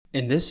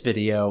In this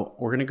video,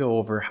 we're going to go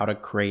over how to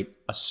create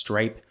a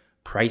Stripe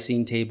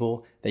pricing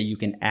table that you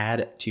can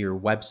add to your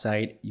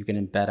website. You can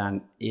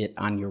embed it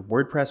on your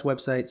WordPress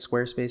website,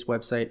 Squarespace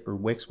website, or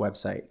Wix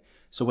website.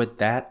 So with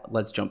that,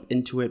 let's jump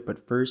into it.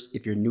 But first,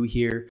 if you're new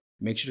here,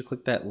 make sure to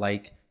click that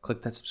like,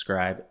 click that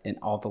subscribe, and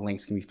all the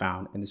links can be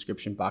found in the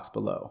description box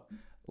below.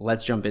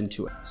 Let's jump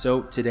into it.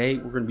 So today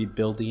we're going to be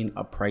building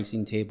a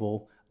pricing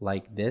table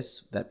like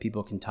this that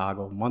people can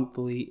toggle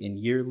monthly and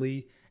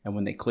yearly. And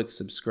when they click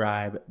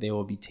subscribe, they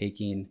will be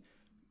taking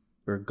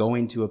or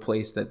going to a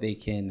place that they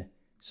can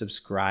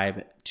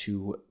subscribe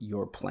to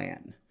your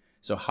plan.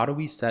 So how do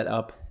we set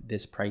up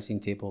this pricing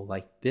table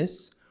like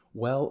this?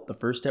 Well, the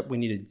first step we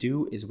need to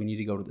do is we need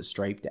to go to the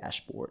Stripe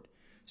dashboard.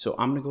 So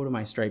I'm going to go to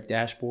my Stripe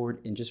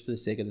dashboard, and just for the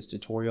sake of this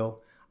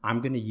tutorial,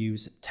 I'm going to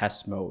use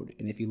test mode.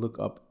 And if you look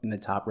up in the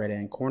top right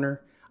hand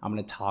corner, I'm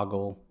going to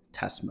toggle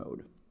test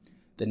mode.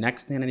 The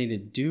next thing I need to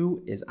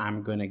do is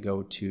I'm going to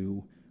go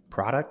to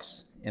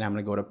products, and I'm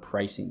going to go to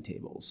pricing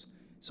tables.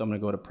 So I'm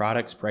going to go to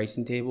products,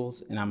 pricing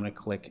tables, and I'm going to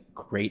click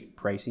create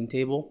pricing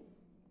table.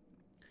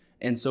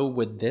 And so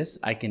with this,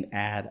 I can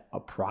add a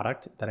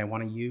product that I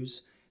want to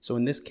use. So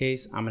in this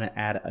case, I'm going to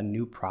add a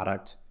new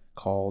product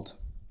called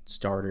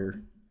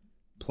starter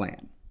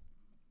plan.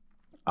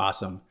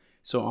 Awesome.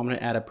 So I'm going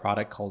to add a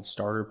product called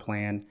starter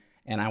plan,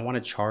 and I want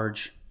to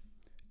charge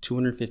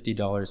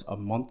 $250 a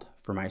month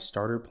for my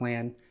starter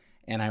plan.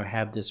 And I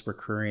have this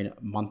recurring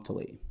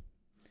monthly.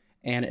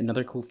 And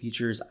another cool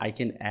feature is I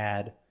can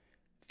add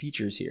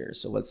features here.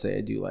 So let's say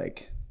I do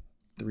like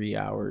 3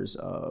 hours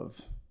of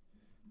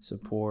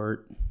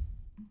support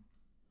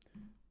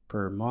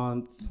per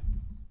month,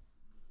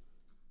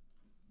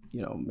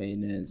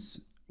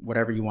 maintenance,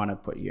 whatever you want to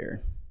put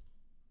here.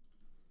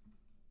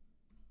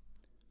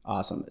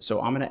 Awesome.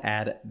 So I'm going to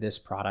add this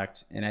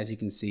product. And as you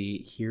can see,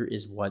 here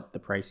is what the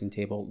pricing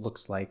table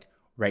looks like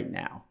right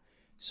now.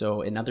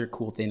 So another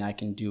cool thing I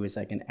can do is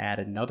I can add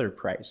another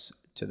price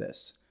to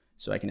this.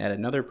 So I can add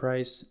another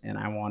price, and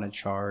I want to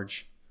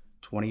charge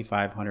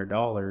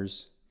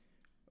 $2,500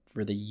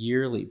 for the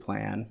yearly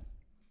plan.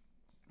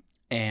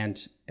 And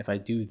if I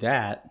do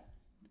that,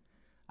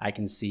 I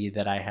can see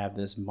that I have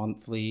this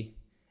monthly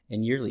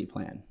and yearly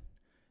plan.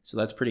 So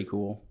that's pretty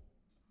cool.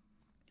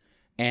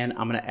 And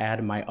I'm going to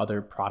add my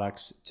other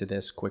products to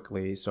this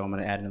quickly. So I'm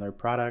going to add another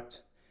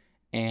product,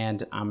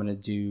 and I'm going to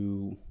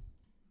do,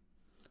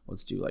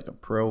 let's do like a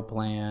pro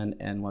plan,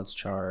 and let's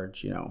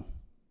charge,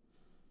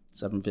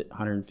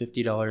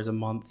 $750 a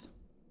month.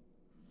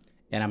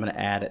 And I'm going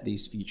to add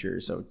these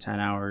features. So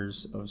 10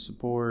 hours of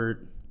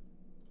support,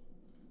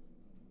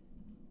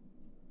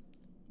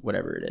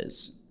 whatever it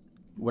is,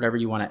 whatever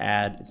you want to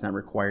add. It's not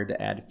required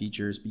to add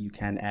features, but you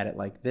can add it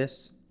like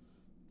this.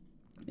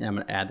 And I'm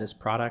going to add this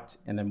product,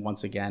 and then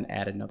once again,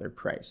 add another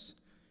price.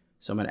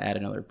 So I'm going to add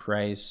another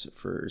price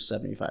for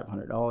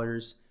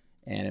 $7,500.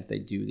 And if they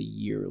do the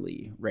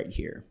yearly right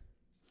here.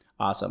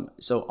 Awesome.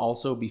 So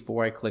also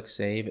before I click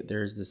save,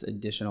 there's this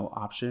additional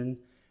option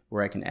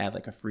where I can add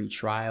like a free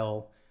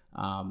trial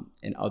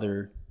and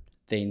other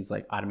things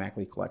like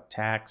automatically collect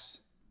tax.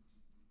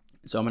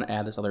 So I'm going to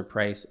add this other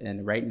price.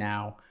 And right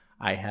now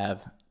I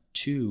have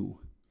two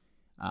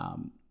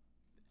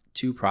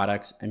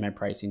products in my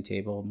pricing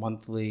table,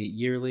 monthly,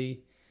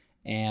 yearly.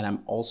 And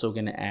I'm also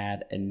going to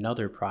add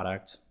another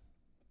product,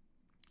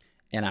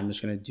 and I'm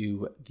just going to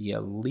do the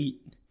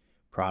elite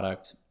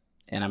product,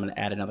 and I'm going to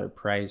add another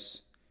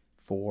price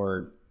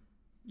for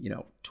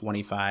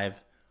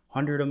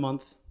 $2,500 a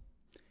month,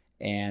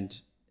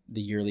 and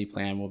the yearly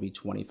plan will be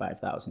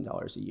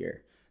 $25,000 a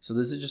year. So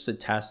this is just a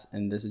test,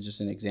 and this is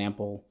just an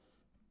example,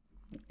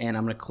 and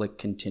I'm going to click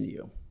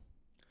continue.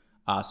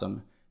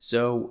 Awesome.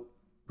 So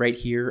right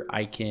here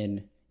I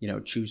can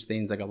choose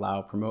things like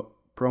allow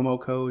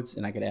promo codes,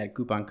 and I could add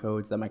coupon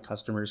codes that my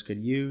customers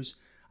could use.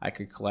 I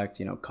could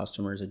collect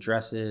customers'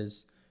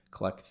 addresses,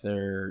 collect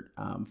their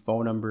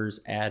phone numbers,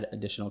 add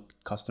additional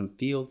custom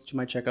fields to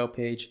my checkout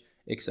page,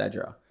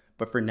 etc.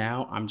 But for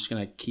now, I'm just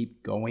going to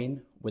keep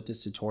going with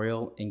this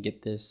tutorial and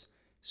get this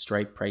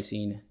Stripe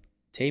pricing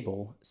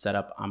table set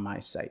up on my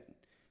site.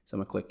 So I'm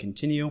going to click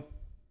continue.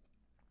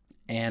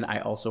 And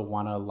I also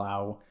want to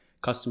allow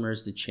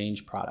customers to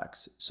change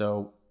products.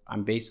 So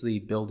I'm basically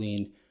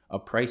building a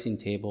pricing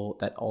table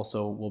that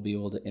also will be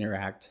able to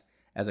interact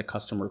as a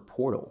customer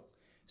portal.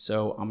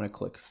 So I'm going to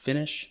click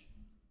finish.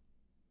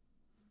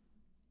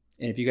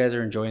 And if you guys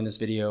are enjoying this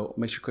video,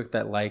 make sure to click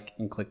that like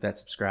and click that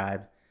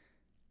subscribe.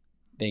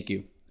 Thank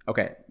you.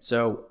 Okay,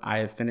 so I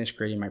have finished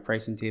creating my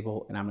pricing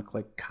table, and I'm going to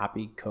click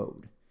copy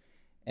code.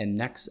 And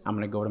next, I'm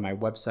going to go to my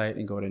website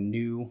and go to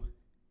new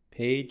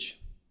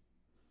page.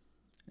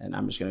 And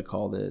I'm just going to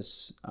call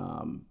this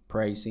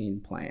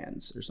pricing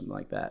plans or something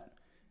like that.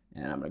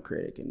 And I'm going to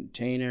create a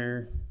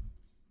container.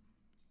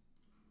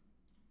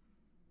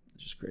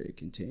 Just create a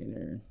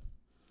container.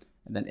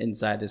 And then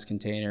inside this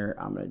container,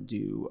 I'm going to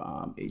do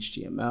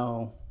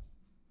HTML.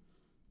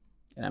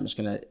 And I'm just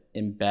going to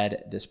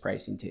embed this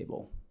pricing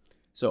table.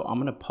 So I'm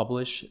going to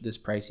publish this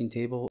pricing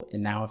table.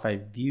 And now if I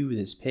view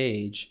this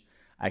page,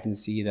 I can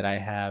see that I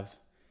have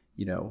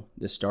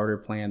the starter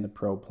plan, the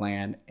pro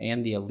plan,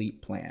 and the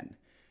elite plan.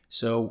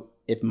 So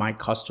if my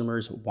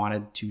customers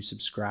wanted to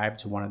subscribe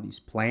to one of these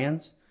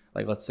plans,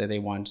 like let's say they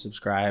want to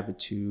subscribe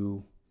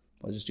to,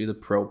 let's just do the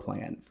pro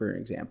plan for an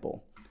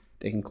example.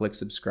 They can click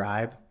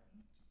subscribe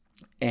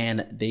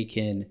and they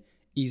can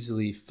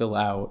easily fill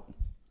out,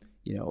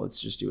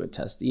 let's just do a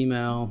test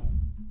email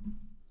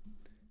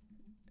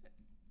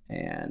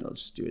and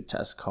let's just do a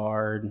test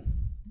card.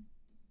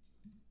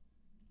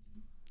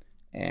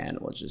 And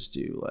we'll just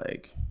do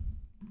like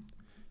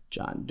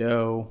John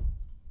Doe.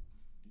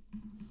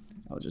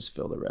 I'll just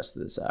fill the rest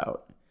of this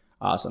out.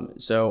 Awesome.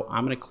 So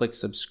I'm going to click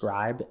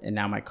subscribe, and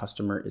now my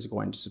customer is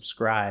going to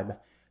subscribe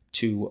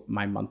to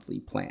my monthly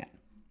plan.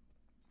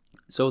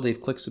 So they've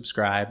clicked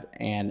subscribe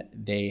and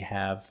they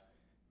have,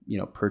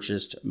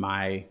 purchased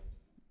my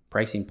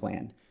pricing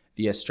plan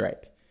via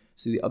Stripe.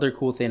 So the other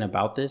cool thing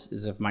about this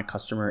is if my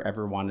customer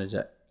ever wanted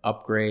to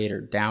upgrade or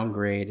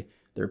downgrade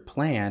their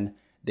plan,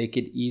 they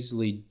could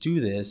easily do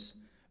this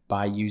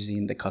by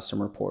using the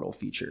customer portal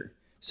feature.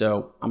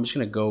 So I'm just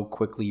going to go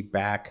quickly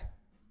back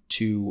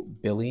to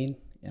billing,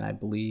 and I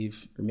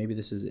believe, or maybe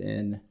this is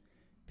in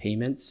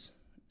payments.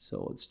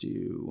 So let's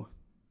do,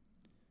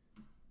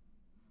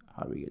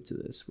 how do we get to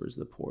this? Where's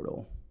the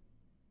portal?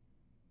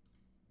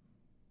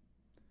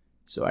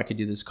 So I could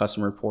do this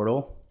customer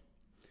portal,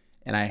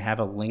 and I have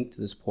a link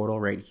to this portal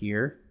right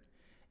here.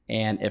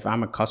 And if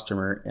I'm a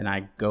customer and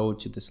I go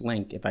to this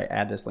link, if I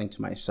add this link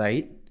to my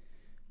site,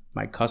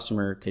 my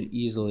customer could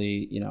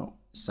easily,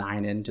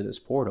 sign into this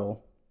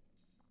portal.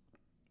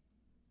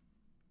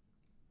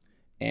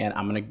 And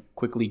I'm going to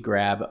quickly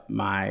grab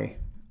my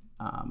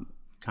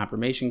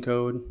confirmation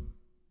code.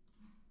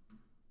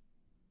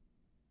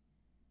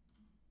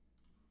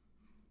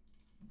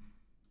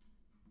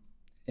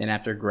 And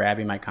after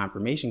grabbing my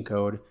confirmation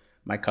code,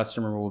 my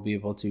customer will be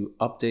able to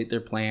update their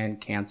plan,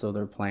 cancel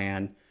their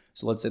plan.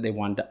 So let's say they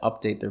wanted to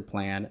update their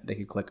plan, they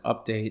could click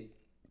update,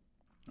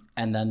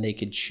 and then they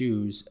could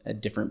choose a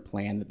different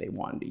plan that they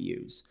wanted to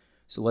use.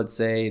 So let's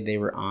say they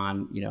were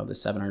on, the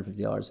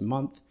 $750 a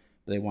month,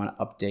 but they want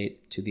to update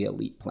to the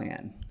elite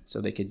plan.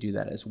 So they could do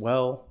that as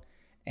well,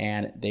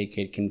 and they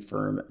could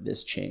confirm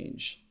this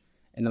change.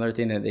 Another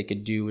thing that they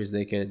could do is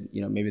they could,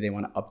 maybe they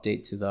want to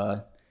update to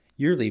the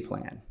yearly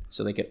plan.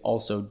 So they could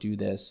also do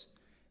this,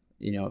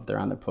 if they're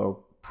on the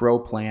pro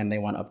plan, they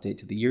want to update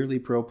to the yearly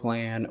pro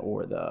plan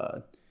or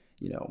the,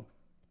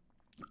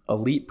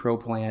 elite pro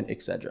plan,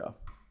 etc.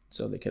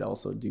 So they could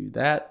also do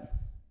that.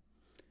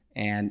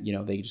 And,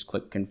 they just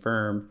click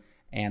confirm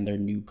and their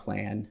new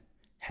plan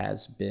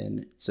has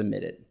been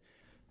submitted.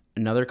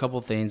 Another couple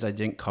of things I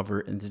didn't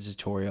cover in the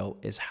tutorial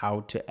is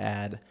how to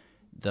add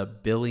the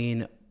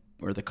billing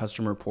or the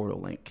customer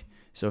portal link.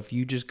 So if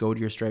you just go to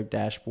your Stripe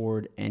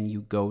dashboard and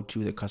you go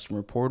to the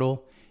customer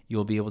portal,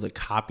 you'll be able to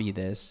copy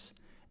this,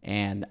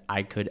 and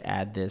I could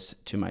add this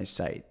to my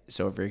site.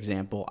 So for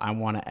example, I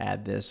want to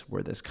add this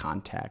where this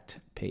contact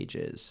page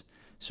is.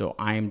 So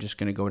I'm just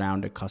going to go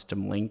down to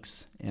custom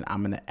links and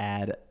I'm going to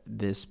add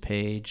this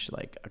page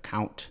like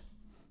account,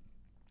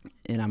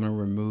 and I'm going to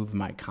remove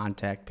my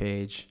contact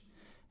page,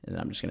 and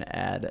I'm just going to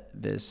add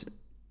this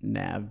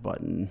nav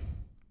button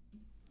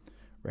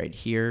right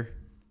here.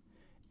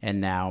 And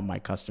now my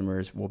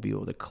customers will be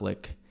able to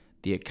click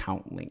the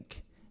account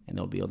link and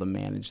they'll be able to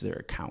manage their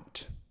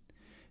account.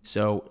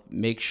 So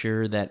make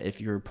sure that if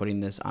you're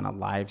putting this on a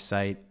live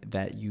site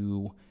that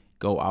you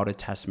go out of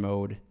test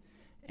mode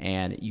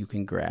and you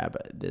can grab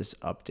this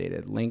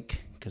updated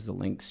link because the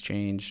link's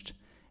changed,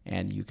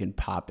 and you can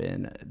pop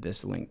in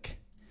this link.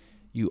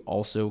 You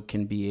also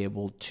can be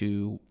able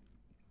to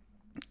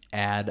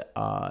add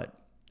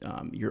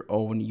your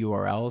own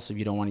URL. So if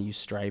you don't want to use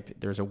Stripe,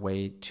 there's a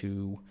way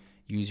to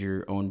use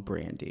your own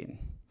branding.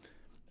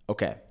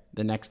 Okay,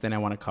 the next thing I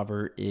want to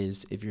cover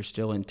is if you're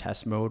still in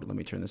test mode, let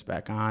me turn this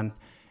back on,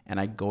 and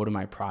I go to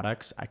my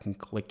products, I can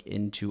click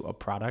into a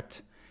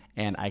product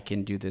and I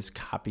can do this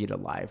copy to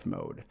live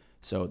mode.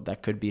 So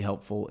that could be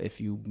helpful if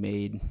you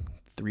made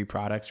 3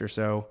 products or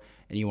so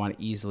and you want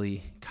to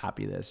easily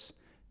copy this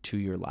to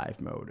your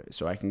live mode.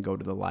 So I can go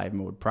to the live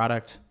mode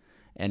product,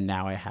 and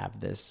now I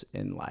have this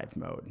in live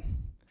mode.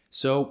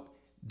 So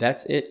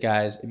that's it,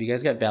 guys. If you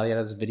guys got value out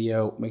of this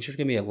video, make sure to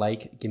give me a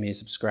like, give me a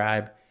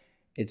subscribe.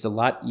 It's a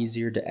lot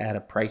easier to add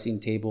a pricing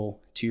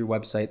table to your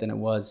website than it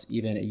was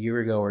even a year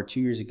ago or 2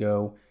 years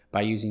ago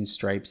by using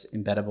Stripe's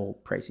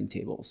embeddable pricing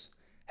tables.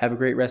 Have a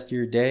great rest of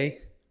your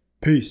day.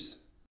 Peace.